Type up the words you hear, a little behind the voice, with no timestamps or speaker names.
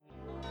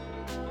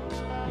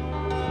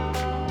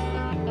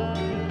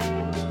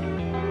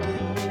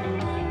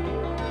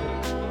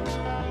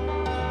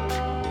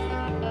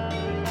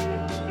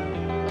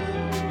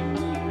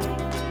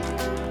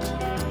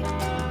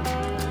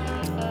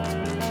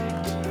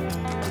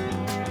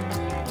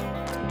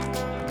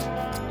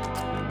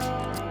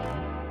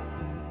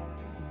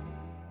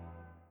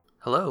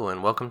Hello,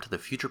 and welcome to the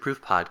Future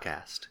Proof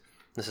Podcast.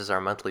 This is our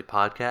monthly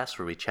podcast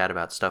where we chat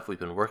about stuff we've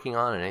been working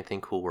on and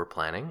anything cool we're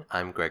planning.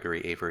 I'm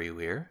Gregory Avery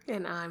Weir.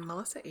 And I'm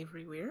Melissa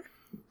Avery Weir.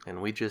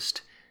 And we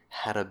just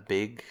had a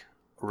big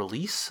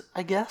release,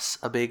 I guess?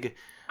 A big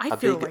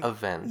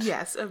event.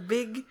 Yes, a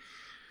big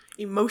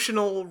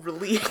emotional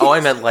release. Oh,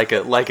 I meant like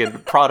a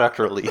product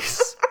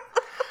release.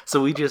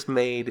 So we just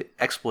made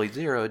Exploit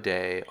Zero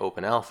Day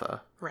open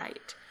alpha.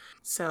 Right.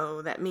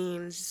 So that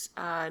means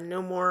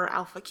no more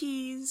alpha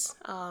keys.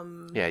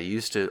 Yeah, you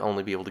used to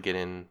only be able to get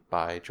in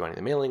by joining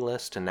the mailing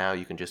list, and now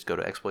you can just go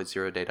to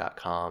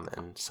exploitzeroday.com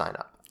and sign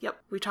up. Yep.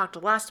 We talked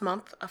last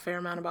month a fair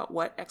amount about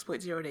what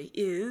Exploit Zero Day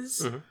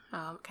is,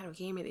 what kind of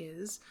game it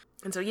is.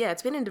 And so, yeah,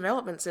 it's been in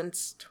development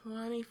since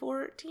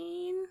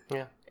 2014.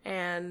 Yeah.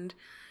 And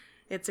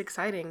it's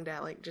exciting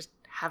to, just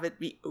have it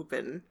be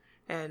open,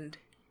 and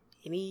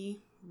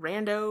any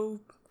rando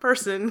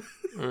person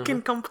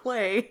can come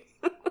play.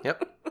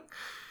 Yep.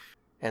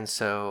 And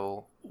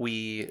so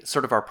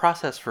our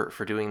process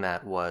for doing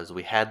that was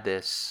we had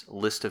this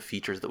list of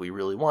features that we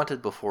really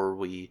wanted before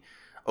we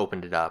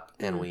opened it up,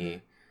 and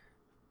we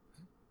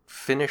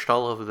finished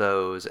all of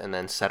those and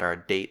then set our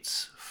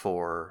dates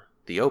for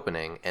the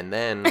opening, and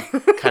then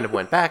kind of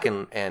went back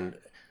and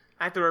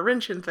I threw a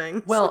wrench in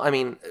things. Well, I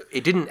mean,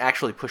 it didn't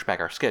actually push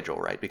back our schedule,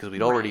 right? Because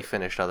we'd already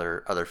finished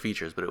other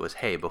features, but it was,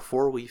 hey,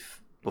 before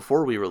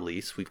we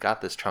release, we've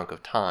got this chunk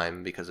of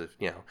time because of,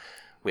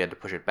 we had to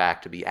push it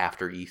back to be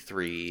after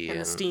E3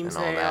 and the Steam and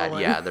all sale that. and...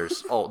 Yeah,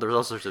 there's all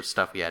sorts of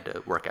stuff we had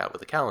to work out with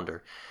the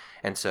calendar.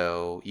 And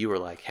so you were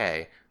like,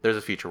 hey, there's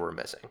a feature we're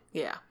missing.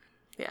 Yeah.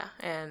 Yeah.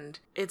 And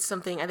it's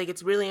something, I think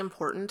it's really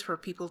important for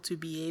people to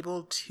be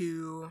able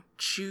to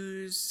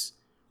choose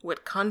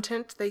what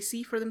content they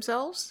see for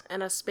themselves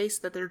and a space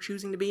that they're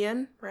choosing to be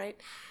in,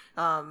 right?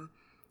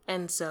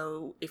 And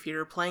so if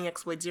you're playing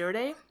Exploit Zero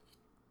Day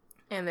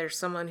and there's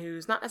someone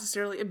who's not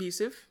necessarily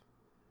abusive,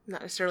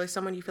 not necessarily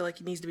someone you feel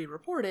like needs to be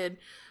reported,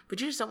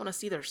 but you just don't want to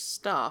see their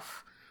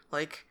stuff.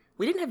 Like,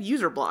 we didn't have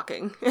user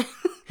blocking.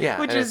 Yeah.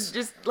 Which is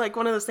just like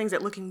one of those things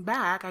that looking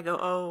back, I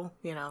go,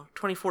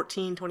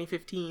 2014,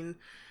 2015,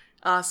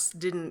 us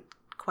didn't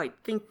quite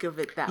think of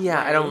it that way.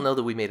 Yeah, I don't know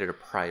that we made it a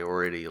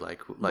priority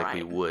like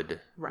we would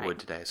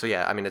today. So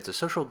yeah, I mean, it's a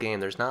social game.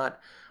 There's not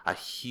a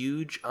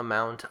huge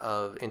amount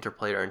of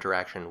interplay or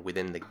interaction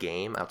within the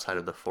game outside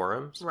of the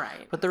forums.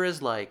 Right. But there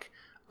is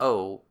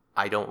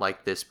I don't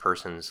like this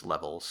person's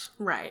levels.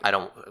 Right. I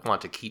don't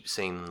want to keep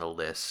seeing the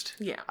list.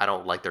 Yeah. I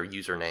don't like their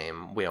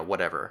username,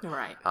 whatever.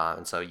 Right.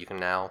 And so you can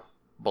now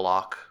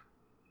block,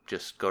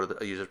 just go to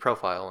the user's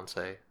profile and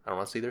say, I don't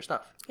want to see their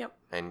stuff. Yep.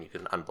 And you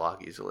can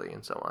unblock easily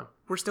and so on.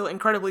 We're still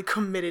incredibly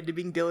committed to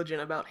being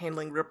diligent about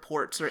handling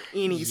reports or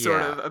any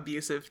sort of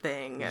abusive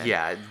thing.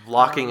 Yeah,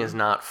 blocking is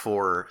not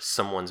for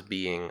someone's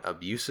being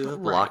abusive.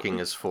 Right. Blocking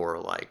is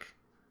for,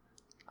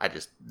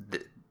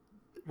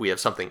 we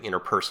have something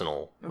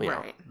interpersonal,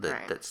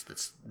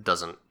 that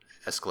doesn't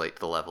escalate to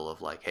the level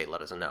of hey,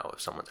 let us know if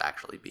someone's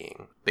actually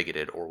being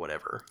bigoted or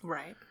whatever.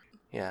 Right.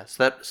 Yeah.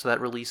 So that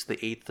released the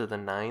 8th or the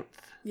 9th.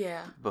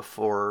 Yeah.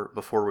 Before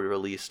we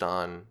released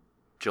on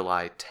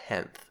July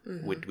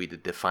 10th, we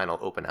did the final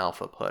open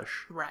alpha push.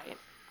 Right.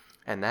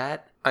 And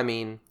that, I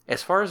mean,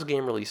 as far as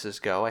game releases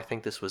go, I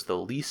think this was the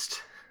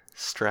least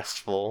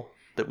stressful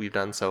that we've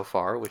done so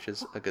far, which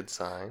is a good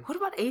sign. What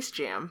about Ace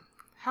Jam?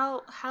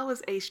 How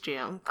is Ace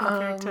Jam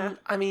compared to?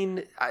 I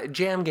mean,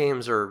 jam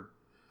games are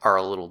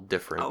a little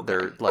different. Okay.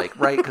 They're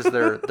right, because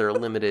they're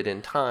limited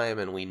in time,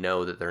 and we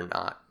know that they're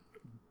not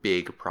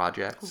big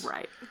projects.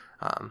 Right.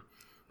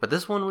 But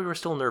this one we were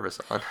still nervous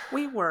on.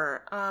 We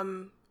were,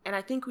 and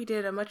I think we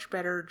did a much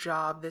better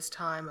job this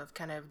time of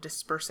kind of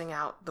dispersing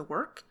out the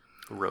work.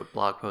 Wrote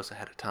blog posts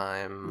ahead of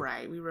time.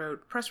 Right. We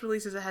wrote press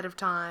releases ahead of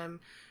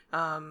time.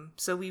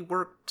 So we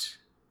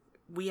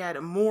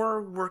had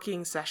more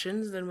working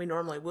sessions than we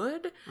normally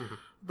would,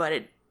 but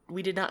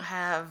we did not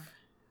have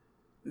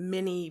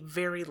many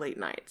very late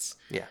nights.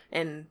 Yeah.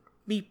 And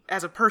me,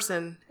 as a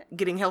person,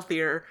 getting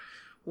healthier,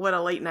 what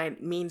a late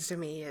night means to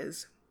me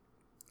is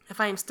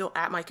if I am still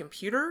at my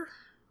computer,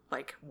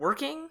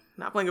 working,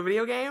 not playing a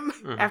video game,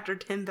 after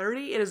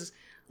 10:30, it is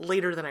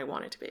later than I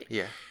want it to be.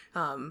 Yeah.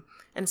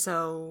 And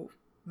so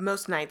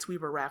most nights we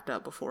were wrapped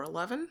up before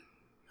 11,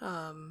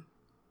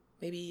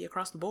 maybe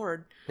across the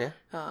board. Yeah.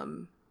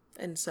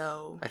 And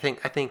so I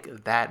think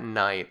that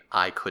night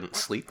I couldn't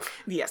sleep.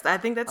 Yes, I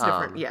think that's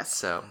different. Yes.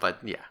 So, but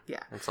yeah. Yeah.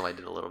 And so I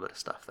did a little bit of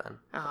stuff then.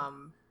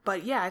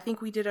 But yeah, I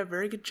think we did a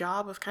very good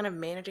job of kind of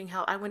managing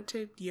how I went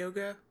to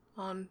yoga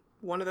on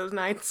one of those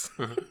nights.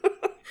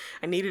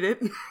 I needed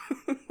it.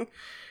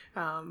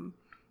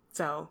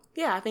 So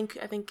yeah, I think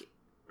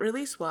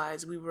release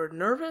wise, we were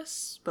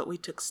nervous, but we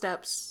took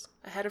steps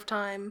ahead of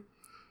time.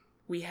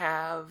 We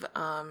have,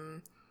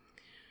 something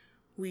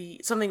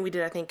we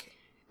did, I think,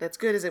 that's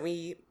good is that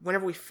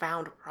whenever we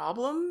found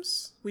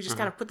problems, we just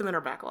kind of put them in our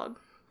backlog.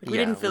 We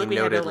didn't feel like we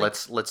had to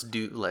let's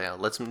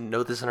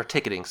note this in our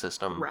ticketing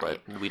system,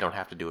 right. But we don't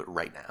have to do it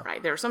right now.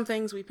 Right. There are some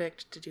things we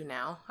picked to do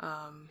now.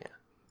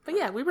 But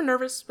yeah, we were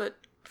nervous, but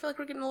I feel like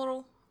we're getting a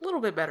little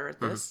bit better at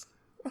this.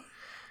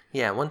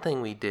 Yeah, one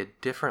thing we did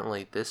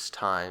differently this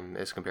time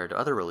as compared to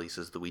other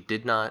releases that we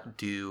did not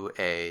do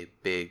a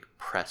big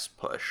press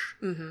push.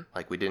 Mm-hmm.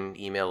 Like we didn't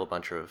email a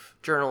bunch of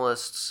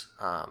journalists,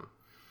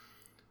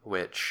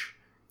 which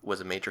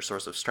was a major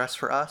source of stress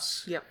for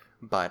us. Yep.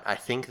 But I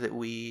think that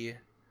we,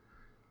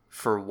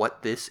 for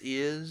what this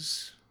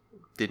is,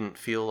 didn't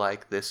feel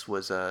like this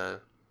was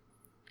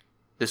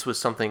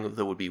something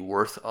that would be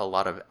worth a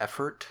lot of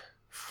effort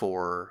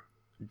for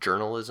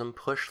journalism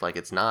push. Like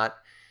it's not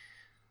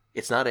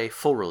a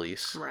full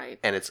release, Right.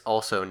 And it's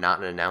also not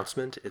an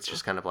announcement. It's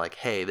just kind of like,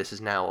 hey, this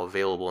is now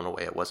available in a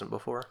way it wasn't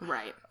before.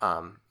 Right.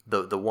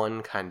 The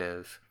one kind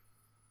of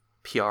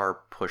PR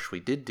push we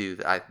did do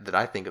that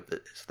I think of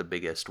as the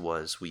biggest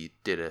was we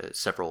did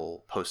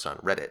several posts on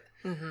Reddit,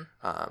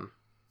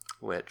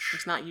 which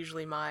it's not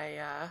usually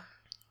my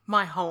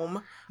my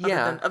home.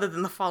 Yeah. Other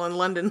than the Fallen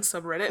London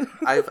subreddit.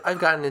 I've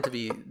gotten into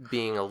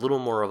being a little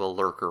more of a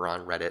lurker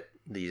on Reddit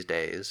these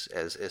days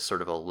as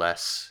sort of a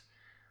less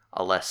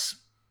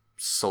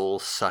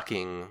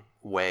soul-sucking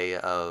way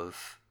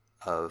of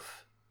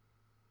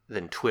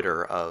than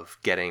Twitter of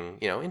getting,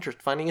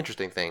 finding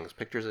interesting things,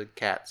 pictures of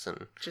cats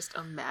and just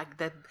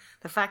that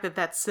the fact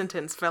that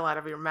sentence fell out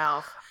of your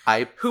mouth.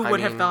 Who I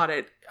would have mean, thought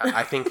it?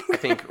 I think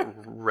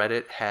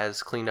Reddit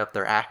has cleaned up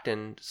their act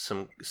in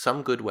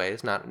some good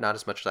ways, not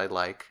as much as I'd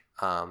like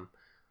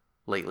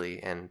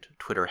lately, and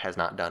Twitter has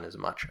not done as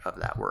much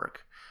of that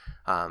work.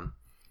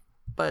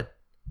 But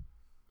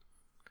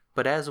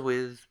as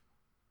with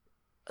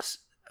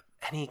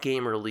any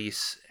game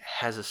release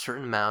has a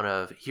certain amount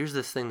of, here's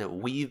this thing that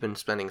we've been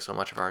spending so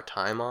much of our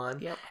time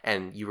on, Yep.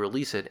 And you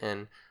release it,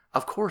 and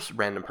of course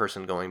random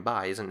person going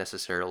by isn't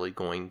necessarily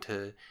going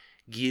to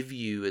give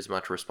you as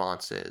much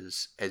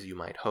responses as you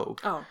might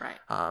hope. Oh, right.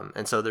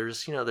 And so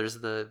there's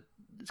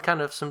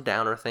kind of some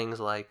downer things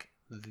like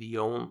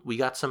we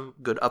got some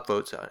good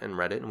upvotes in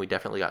Reddit, and we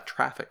definitely got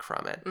traffic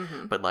from it.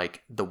 Mm-hmm. But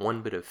like the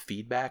one bit of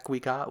feedback we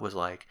got was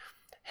like,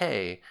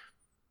 hey,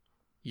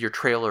 your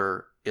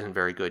trailer isn't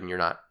very good and you're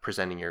not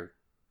presenting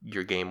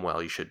your game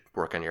well. You should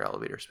work on your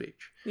elevator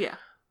speech. Yeah.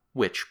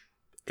 Which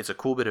is a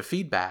cool bit of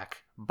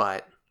feedback,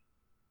 but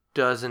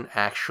doesn't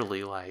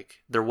actually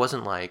there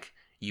wasn't like,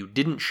 you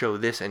didn't show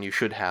this and you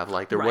should have,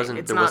 there Right.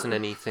 wasn't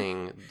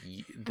anything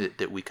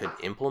that we could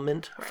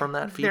implement from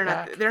that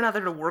feedback. They're not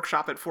there to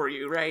workshop it for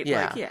you, right?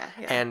 Yeah. Yeah.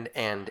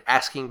 And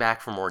asking back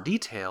for more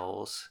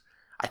details,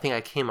 I think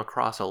I came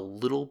across a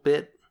little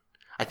bit,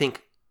 I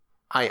think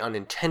I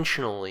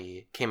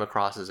unintentionally came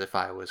across as if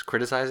I was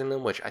criticizing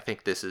them, which I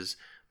think this is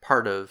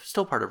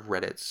still part of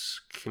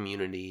Reddit's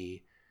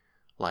community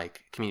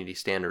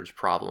standards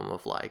problem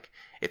of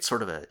it's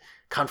sort of a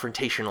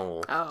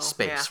confrontational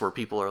space where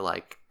people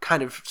are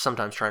kind of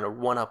sometimes trying to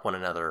one up one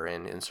another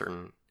in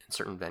certain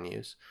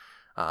venues.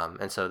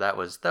 And so that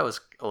was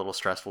a little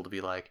stressful to be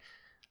like,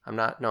 I'm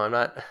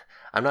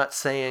not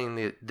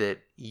saying that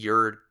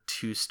you're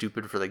too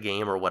stupid for the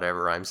game or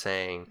whatever. I'm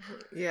saying,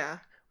 yeah.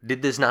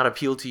 Did this not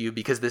appeal to you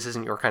because this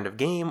isn't your kind of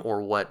game,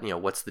 or what?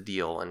 What's the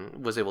deal?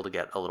 And was able to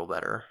get a little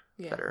better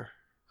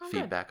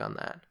feedback on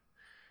that.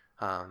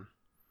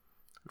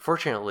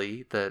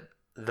 Unfortunately,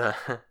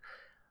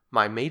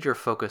 my major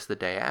focus the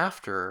day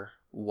after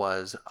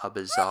was a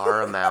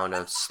bizarre amount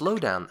of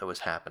slowdown that was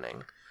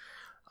happening.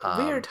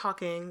 We are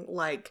talking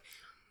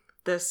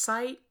the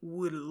site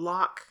would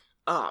lock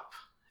up.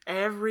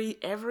 Every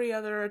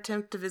other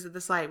attempt to visit the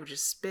site would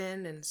just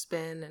spin and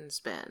spin and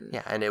spin.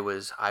 Yeah, and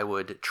I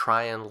would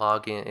try and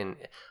log in, and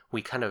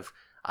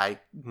I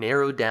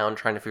narrowed down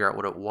trying to figure out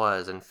what it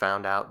was, and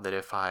found out that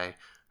if I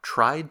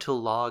tried to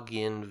log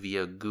in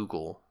via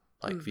Google,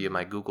 via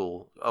my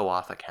Google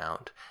OAuth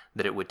account,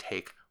 that it would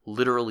take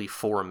literally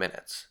 4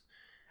 minutes.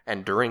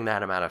 And during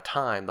that amount of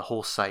time, the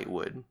whole site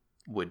would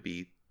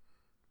be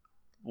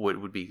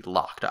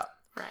locked up.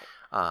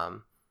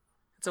 Right.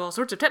 So all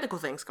sorts of technical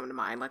things come to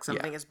mind, like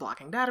something is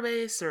blocking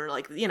database, or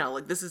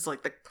this is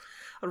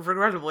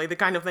regrettably the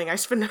kind of thing I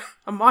spend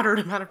a moderate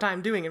amount of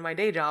time doing in my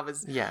day job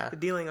is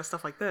dealing with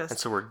stuff like this. And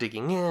so we're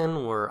digging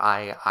in, where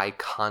I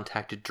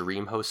contacted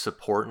DreamHost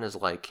support and is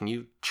like, can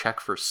you check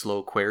for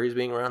slow queries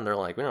being run? They're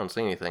like, we don't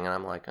see anything. And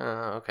I'm like,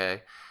 oh,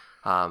 okay.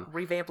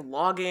 Revamped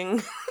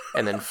logging.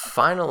 And then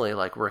finally,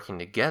 working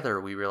together,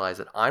 we realized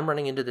that I'm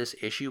running into this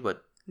issue,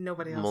 but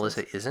nobody else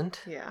Melissa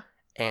isn't. Yeah.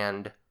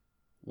 And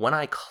when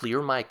I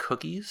clear my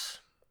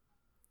cookies,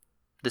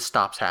 this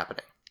stops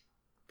happening.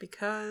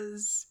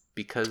 Because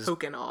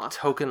token auth.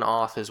 Token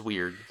auth is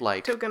weird.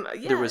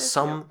 There was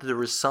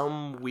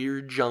some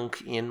weird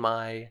junk in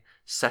my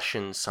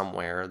session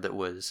somewhere that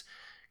was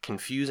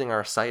confusing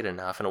our site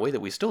enough in a way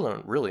that we still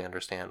don't really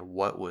understand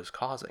what was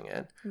causing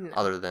it. No.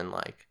 Other than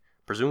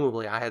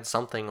presumably I had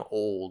something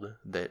old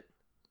that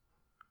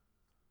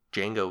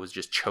Django was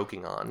just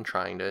choking on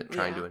trying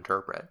to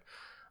interpret.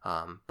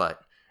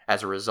 But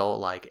as a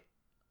result,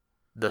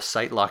 the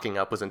site locking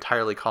up was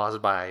entirely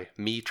caused by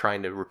me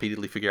trying to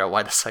repeatedly figure out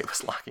why the site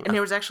was locking up. And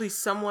there was actually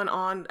someone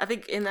on, I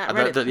think in that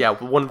Reddit...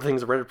 one of the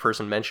things the Reddit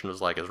person mentioned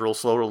was it's real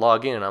slow to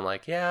log in. And I'm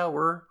like, yeah,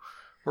 we're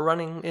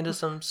running into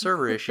some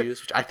server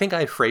issues. Which I think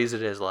I phrased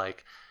it as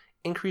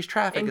increased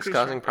traffic, Increased it's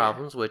causing traffic,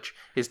 problems, which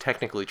is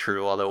technically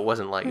true, although it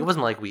wasn't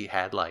like we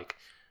had like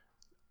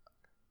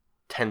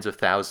tens of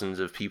thousands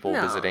of people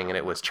visiting and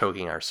it was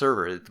choking our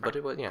server, but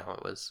it was, you know,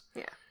 it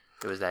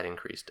was that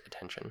increased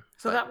attention.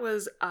 So that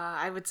was,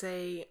 I would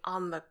say,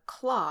 on the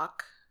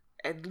clock,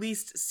 at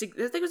least, I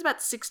think it was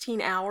about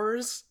 16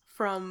 hours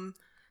from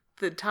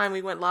the time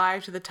we went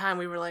live to the time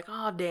we were like,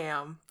 oh,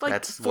 damn. Like,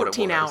 that's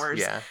 14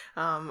 hours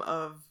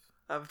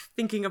of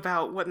thinking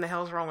about what in the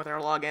hell's wrong with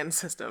our login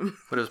system.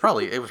 But it was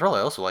probably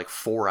also like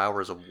 4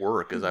 hours of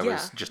work as I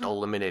was just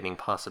eliminating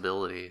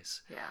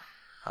possibilities. Yeah.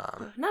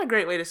 Not a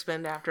great way to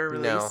spend after a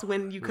release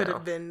when you could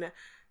have been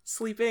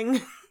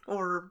sleeping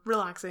or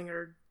relaxing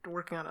or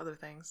working on other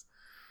things.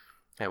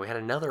 Yeah, we had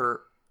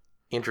another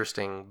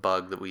interesting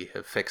bug that we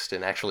have fixed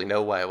and actually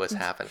know why it was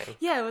happening.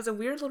 Yeah, it was a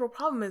weird little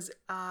problem is,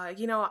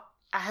 you know,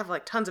 I have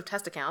like tons of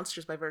test accounts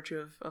just by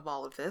virtue of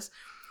all of this.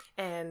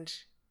 And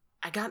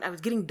I was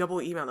getting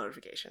double email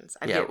notifications.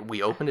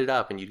 We opened it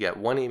up and you'd get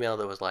one email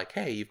that was like,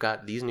 hey, you've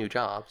got these new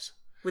jobs.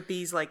 With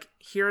these, like,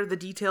 here are the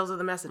details of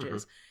the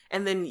messages. Mm-hmm.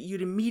 And then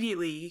you'd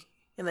immediately,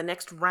 in the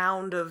next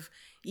round of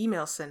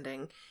email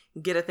sending,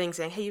 get a thing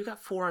saying, hey, you've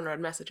got 4 unread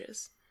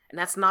messages. And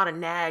that's not a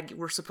nag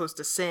we're supposed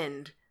to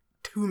send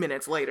 2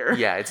 minutes later.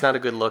 Yeah, it's not a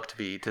good look to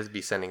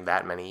be sending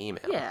that many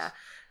emails. Yeah.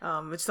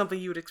 It's something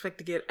you would expect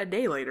to get a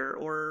day later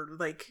or,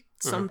 like,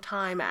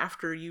 sometime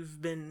after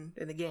you've been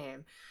in the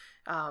game.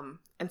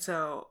 And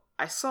so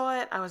I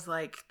saw it. I was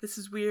like, this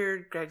is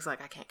weird. Greg's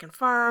like, I can't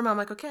confirm. I'm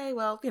like, okay,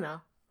 well, you know,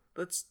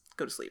 let's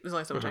go to sleep. There's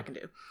only so much I can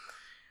do.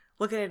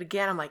 Look at it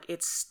again. I'm like,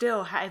 it's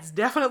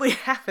definitely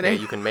happening. Yeah,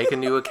 you can make a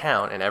new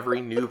account, and every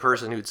new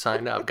person who'd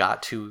signed up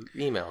got 2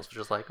 emails, which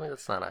is like, well,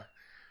 it's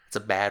a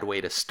bad way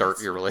to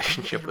start your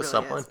relationship with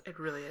someone. It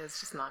really is.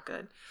 It's just not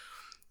good.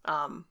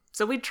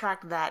 So we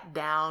tracked that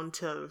down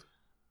to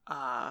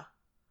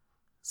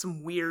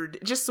some weird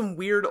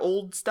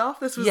old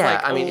stuff. This was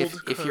I mean,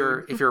 if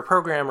you're a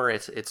programmer,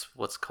 it's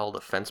what's called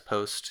a fence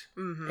post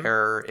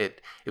error. It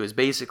was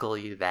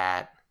basically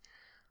that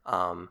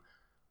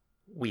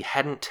we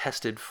hadn't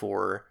tested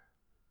for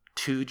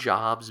 2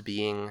 jobs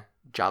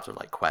are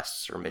like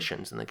quests or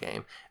missions in the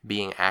game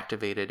being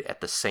activated at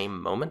the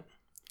same moment.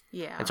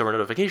 Yeah. And so our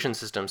notification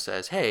system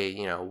says, hey,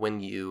 you know,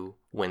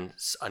 when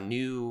a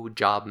new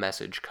job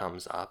message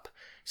comes up,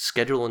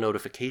 schedule a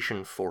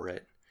notification for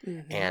it.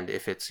 Mm-hmm. And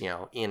if it's, you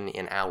know, in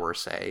an hour,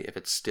 say, if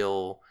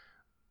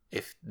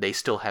they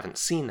still haven't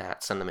seen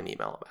that, send them an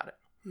email about it.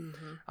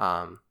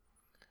 Mm-hmm.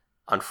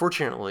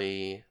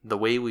 Unfortunately, the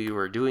way we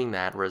were doing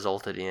that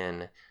resulted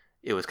in,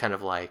 it was kind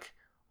of like,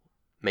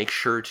 make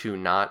sure to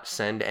not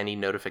send any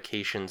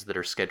notifications that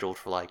are scheduled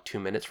for like 2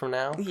 minutes from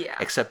now. Yeah.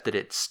 Except that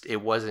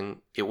it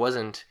wasn't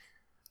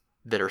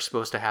that are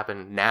supposed to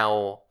happen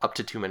now up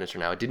to 2 minutes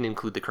from now. It didn't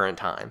include the current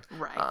time.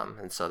 Right.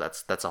 And so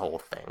that's a whole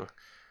thing.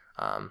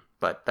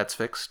 But that's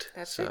fixed.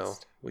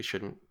 We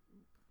shouldn't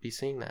be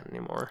seeing that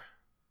anymore.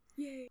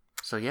 Yay.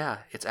 So yeah,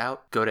 it's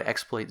out. Go to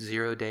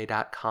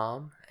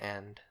exploitzeroday.com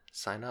and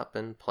sign up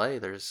and play.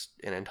 There's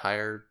an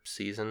entire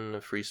season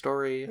of free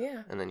story.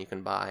 Yeah. And then you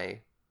can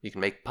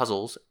make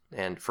puzzles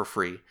and for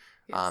free.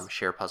 Yes.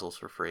 Share puzzles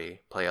for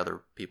free, play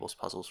other people's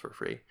puzzles for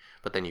free.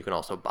 But then you can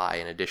also buy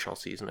an additional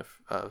season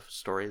of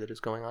story that is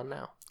going on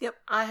now. Yep.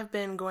 I have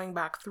been going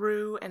back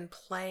through and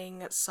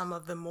playing some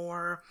of the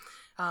more,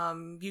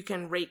 you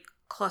can rate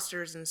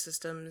clusters and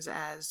systems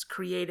as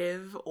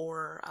creative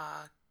or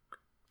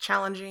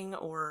challenging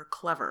or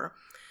clever.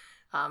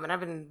 And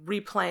I've been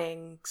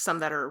replaying some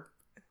that are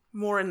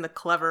more in the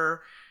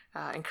clever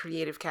and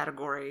creative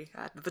category.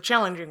 The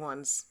challenging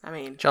ones,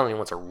 challenging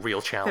ones are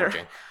real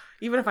challenging.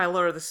 Even if I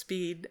lower the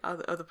speed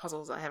of the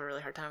puzzles, I have a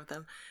really hard time with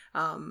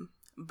them.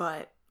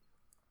 But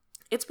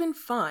it's been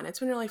fun. It's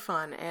been really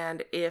fun.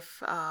 And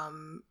if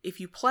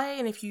you play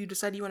and if you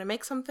decide you want to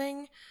make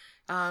something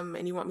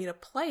and you want me to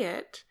play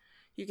it,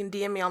 you can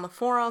DM me on the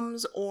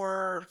forums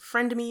or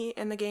friend me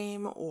in the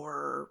game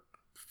or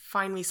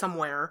find me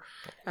somewhere.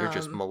 You're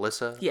just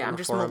Melissa? Yeah, I'm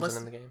just Melissa.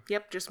 In the game?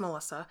 Yep, just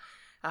Melissa.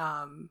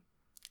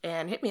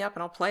 And hit me up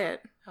and I'll play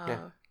it.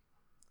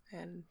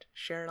 And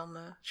share it on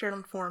the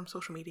forum,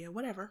 social media,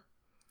 whatever.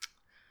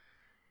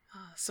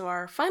 So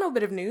our final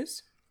bit of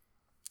news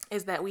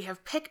is that we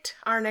have picked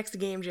our next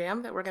game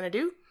jam that we're going to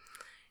do.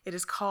 It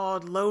is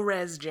called Low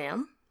Res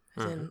Jam,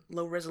 as in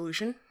low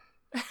resolution.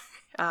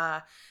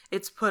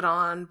 It's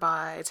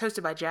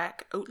hosted by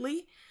Jack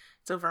Oatley.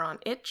 It's over on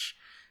itch.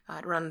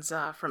 It runs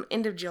from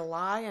end of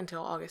July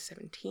until August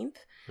 17th.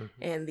 Mm-hmm.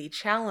 And the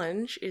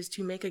challenge is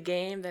to make a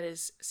game that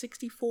is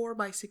 64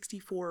 by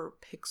 64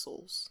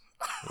 pixels.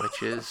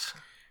 Which is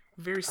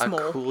very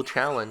small. A cool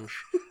challenge.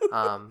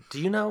 Do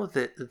you know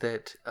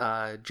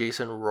that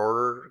Jason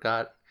Rohrer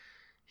got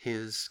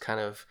his kind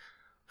of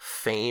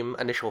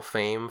initial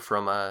fame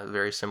from a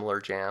very similar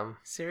jam?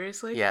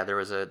 Seriously? Yeah, there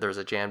was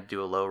a jam to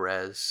do a low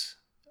res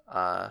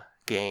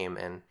game,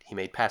 and he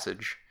made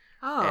Passage.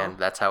 Oh. And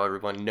that's how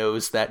everyone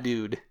knows that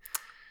dude.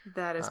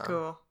 That is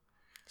cool.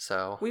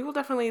 So we will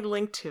definitely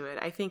link to it.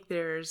 I think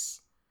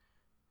there's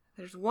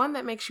one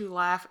that makes you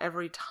laugh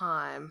every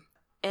time.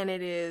 and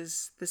it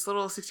is this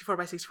little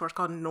 64x64. It's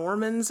called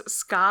Norman's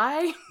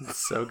Sky.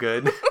 It's so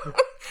good.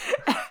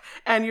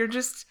 And you're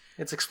just...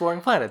 It's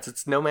exploring planets.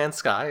 It's No Man's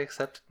Sky,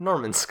 except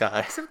Norman's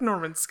Sky. Except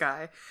Norman's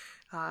Sky.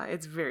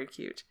 It's very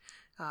cute.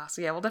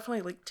 So yeah, we'll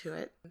definitely link to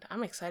it.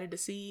 I'm excited to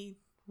see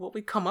what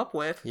we come up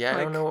with. Yeah,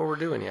 I don't know what we're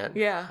doing yet.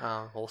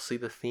 Yeah. We'll see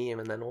the theme,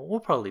 and then we'll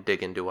probably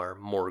dig into our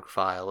morgue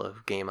file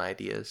of game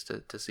ideas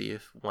to see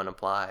if one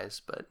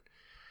applies. But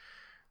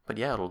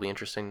yeah, it'll be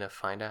interesting to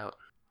find out.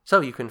 So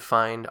you can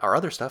find our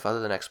other stuff other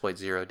than Exploit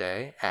Zero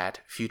Day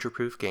at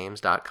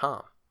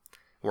futureproofgames.com.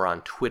 We're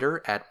on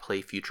Twitter at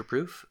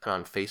PlayFutureProof and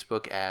on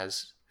Facebook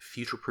as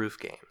FutureProof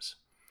Games.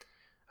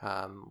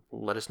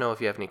 Let us know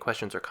if you have any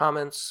questions or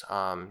comments.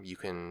 You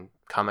can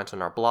comment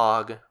on our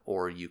blog,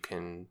 or you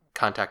can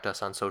contact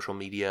us on social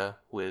media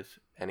with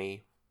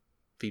any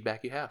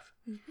feedback you have.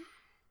 Mm-hmm.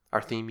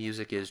 Our theme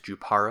music is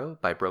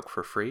Juparo by Broke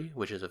for Free,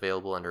 which is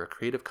available under a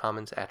Creative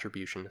Commons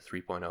Attribution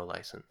 3.0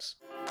 license.